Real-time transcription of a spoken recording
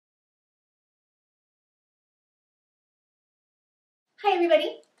Hi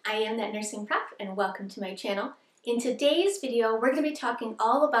everybody, I am Thatnursingprof and welcome to my channel. In today's video, we're going to be talking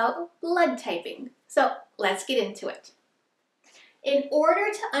all about blood typing. So let's get into it. In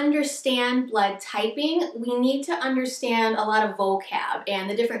order to understand blood typing, we need to understand a lot of vocab and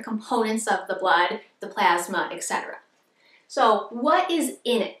the different components of the blood, the plasma, etc. So what is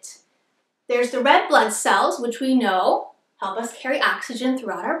in it? There's the red blood cells, which we know help us carry oxygen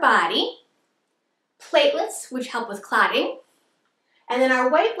throughout our body. Platelets, which help with clotting. And then our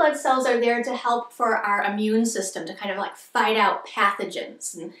white blood cells are there to help for our immune system, to kind of like fight out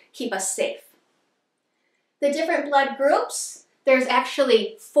pathogens and keep us safe. The different blood groups, there's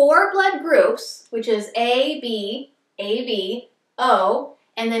actually 4 blood groups, which is A, B, O,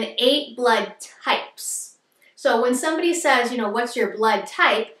 and then 8 blood types. So when somebody says, what's your blood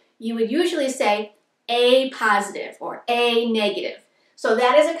type, you would usually say A positive or A negative. So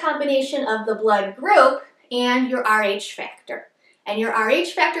that is a combination of the blood group and your Rh factor. And your Rh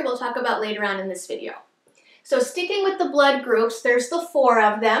factor we'll talk about later on in this video. So sticking with the blood groups, there's the 4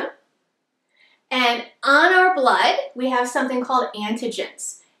 of them. And on our blood, we have something called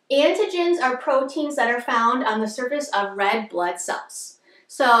antigens. Antigens are proteins that are found on the surface of red blood cells.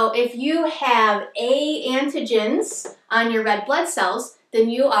 So if you have A antigens on your red blood cells,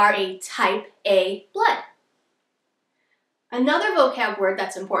 then you are a type A blood. Another vocab word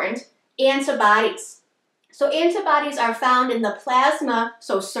that's important, antibodies. So antibodies are found in the plasma,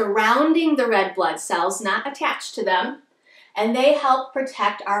 so surrounding the red blood cells, not attached to them, and they help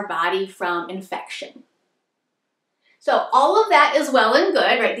protect our body from infection. So all of that is well and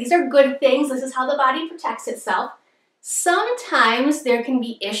good, right? These are good things. This is how the body protects itself. Sometimes there can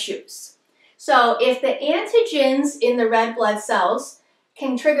be issues. So if the antigens in the red blood cells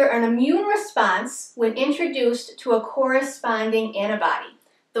can trigger an immune response when introduced to a corresponding antibody.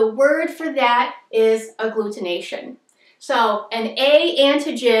 The word for that is agglutination. So an A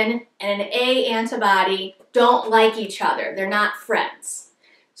antigen and an A antibody don't like each other. They're not friends.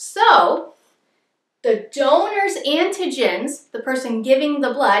 So the donor's antigens, the person giving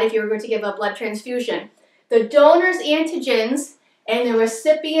the blood, if you were going to give a blood transfusion, the donor's antigens and the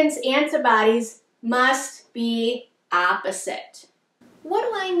recipient's antibodies must be opposite. What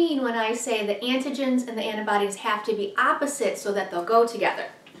do I mean when I say the antigens and the antibodies have to be opposite so that they'll go together?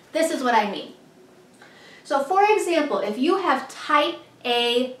 This is what I mean. So for example, if you have type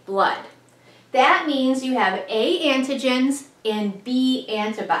A blood, that means you have A antigens and B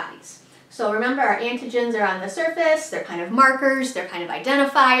antibodies. So remember, our antigens are on the surface, they're kind of markers, they're kind of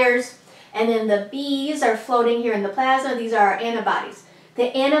identifiers, and then the B's are floating here in the plasma. These are our antibodies.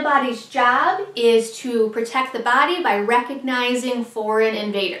 The antibody's job is to protect the body by recognizing foreign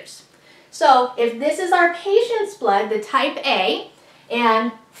invaders. So if this is our patient's blood, the type A,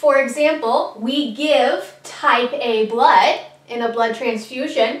 and for example, we give type A blood in a blood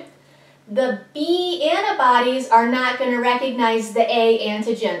transfusion, the B antibodies are not going to recognize the A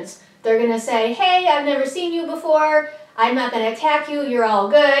antigens. They're going to say, hey, I've never seen you before, I'm not going to attack you, you're all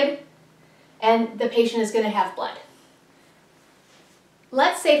good, and the patient is going to have blood.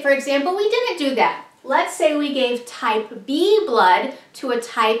 Let's say, for example, we didn't do that. Let's say we gave type B blood to a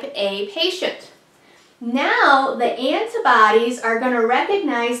type A patient. Now the antibodies are going to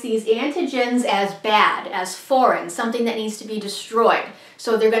recognize these antigens as bad, as foreign, something that needs to be destroyed.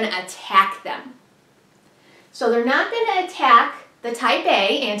 So they're going to attack them. So they're not going to attack the type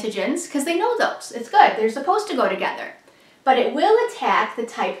A antigens because they know those. It's good. They're supposed to go together. But it will attack the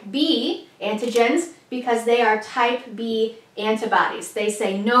type B antigens because they are type B antibodies. They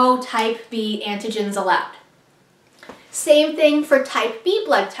say no type B antigens allowed. Same thing for type B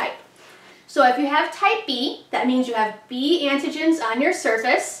blood type. So if you have type B, that means you have B antigens on your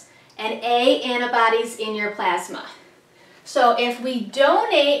surface and A antibodies in your plasma. So if we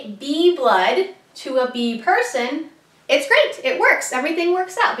donate B blood to a B person, it's great. It works. Everything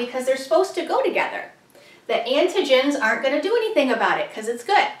works out because they're supposed to go together. The antigens aren't going to do anything about it because it's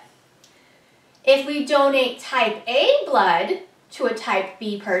good. If we donate type A blood to a type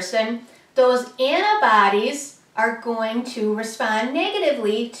B person, those antibodies are going to respond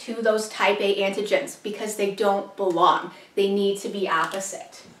negatively to those type A antigens because they don't belong. They need to be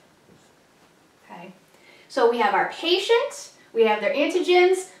opposite. Okay? So we have our patient, we have their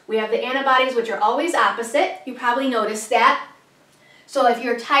antigens, we have the antibodies, which are always opposite. You probably noticed that. So if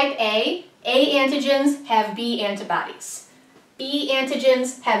you're type A antigens have B antibodies. B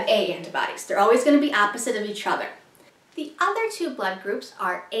antigens have A antibodies. They're always going to be opposite of each other. The other 2 blood groups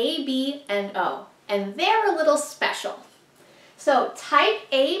are AB and O. And they're a little special. So type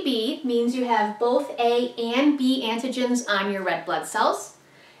AB means you have both A and B antigens on your red blood cells.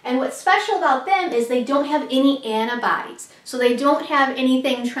 And what's special about them is they don't have any antibodies. So they don't have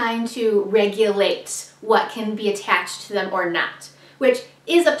anything trying to regulate what can be attached to them or not, which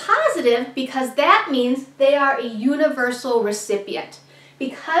is a positive because that means they are a universal recipient.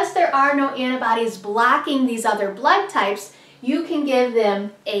 Because there are no antibodies blocking these other blood types, you can give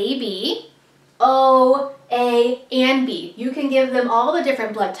them AB, O, A, and B. You can give them all the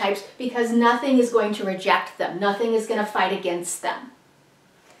different blood types because nothing is going to reject them. Nothing is going to fight against them.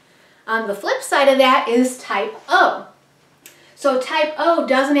 On the flip side of that is type O. So type O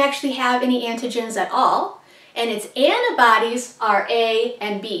doesn't actually have any antigens at all, and its antibodies are A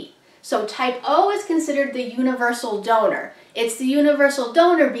and B. So type O is considered the universal donor. It's the universal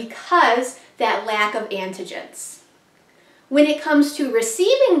donor because that lack of antigens. When it comes to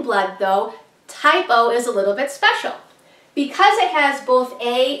receiving blood though, type O is a little bit special. Because it has both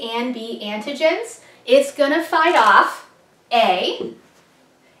A and B antigens, it's going to fight off A,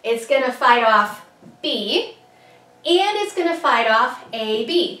 it's going to fight off B, and it's going to fight off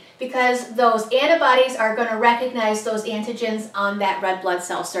AB because those antibodies are going to recognize those antigens on that red blood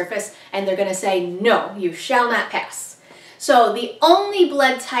cell surface and they're going to say, no, you shall not pass. So the only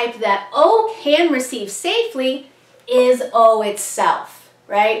blood type that O can receive safely is O itself,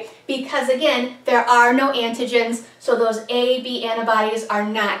 right? Because again, there are no antigens, so those AB antibodies are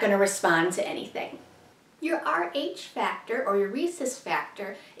not going to respond to anything. Your Rh factor, or your rhesus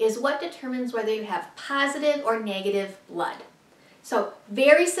factor, is what determines whether you have positive or negative blood. So,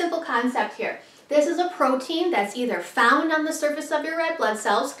 very simple concept here. This is a protein that's either found on the surface of your red blood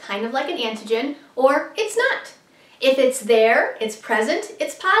cells, kind of like an antigen, or it's not. If it's there, it's present,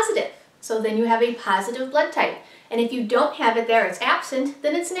 it's positive. So then you have a positive blood type. And if you don't have it there, it's absent,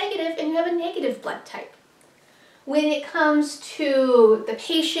 then it's negative and you have a negative blood type. When it comes to the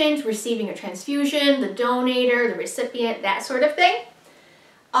patient receiving a transfusion, the donator, the recipient, that sort of thing,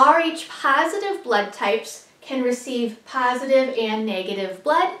 Rh positive blood types can receive positive and negative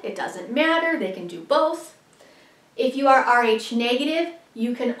blood. It doesn't matter, they can do both. If you are Rh negative,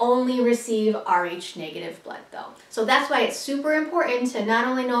 you can only receive Rh negative blood though. So that's why it's super important to not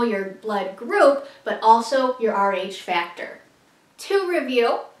only know your blood group, but also your Rh factor. To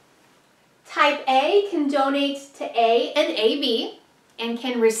review, type A can donate to A and AB and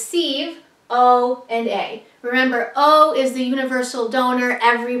can receive O and A. Remember, O is the universal donor,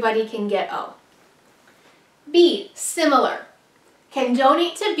 everybody can get O. B, similar, can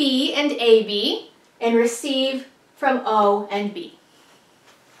donate to B and AB and receive from O and B.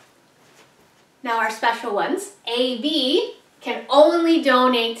 Now our special ones, AB can only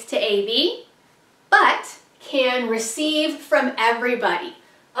donate to AB, but can receive from everybody.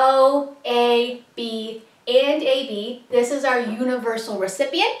 O, A, B, and AB, this is our universal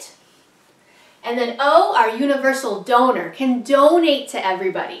recipient. And then O, our universal donor, can donate to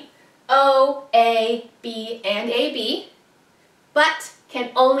everybody. O, A, B, and AB, but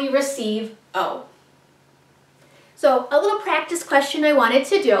can only receive O. So a little practice question I wanted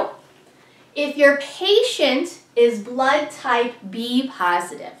to do. If your patient is blood type B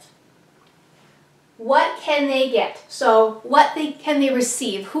positive, what can they get? So what can they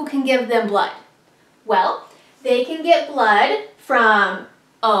receive? Who can give them blood? Well, they can get blood from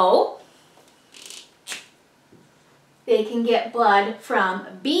O, they can get blood from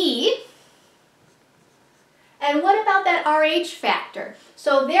B, and what about that Rh factor?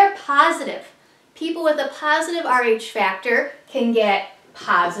 So they're positive. People with a positive Rh factor can get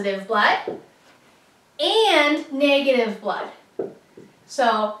positive blood and negative blood.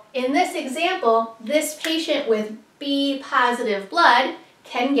 So in this example, this patient with B positive blood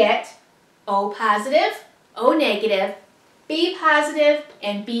can get O positive, O negative, B positive,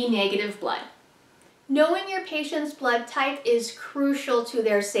 and B negative blood. Knowing your patient's blood type is crucial to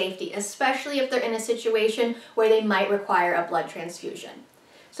their safety, especially if they're in a situation where they might require a blood transfusion.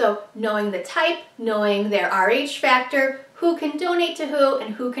 So knowing the type, knowing their Rh factor, who can donate to who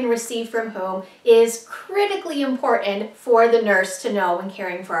and who can receive from whom is critically important for the nurse to know when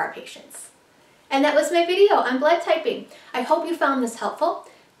caring for our patients. And that was my video on blood typing. I hope you found this helpful.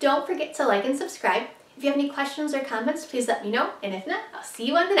 Don't forget to like and subscribe. If you have any questions or comments, please let me know. And if not, I'll see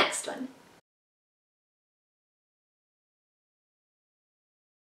you on the next one.